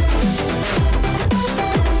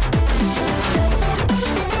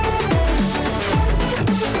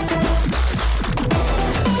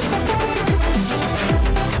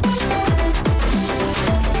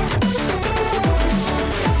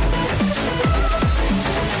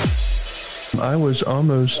 I was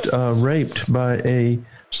almost raped by a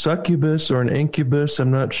succubus or an incubus.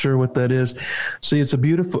 I'm not sure what that is. See,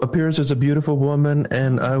 appears as a beautiful woman,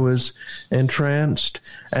 and I was entranced.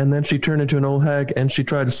 And then she turned into an old hag, and she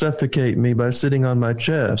tried to suffocate me by sitting on my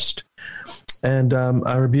chest. And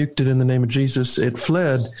I rebuked it in the name of Jesus. It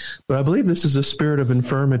fled, but I believe this is a spirit of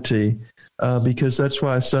infirmity, because that's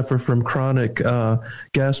why I suffer from chronic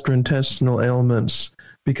gastrointestinal ailments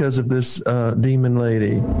because of this demon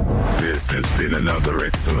lady. This has been another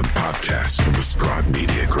excellent podcast from the Scribe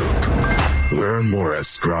Media Group. Learn more at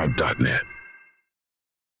scribe.net.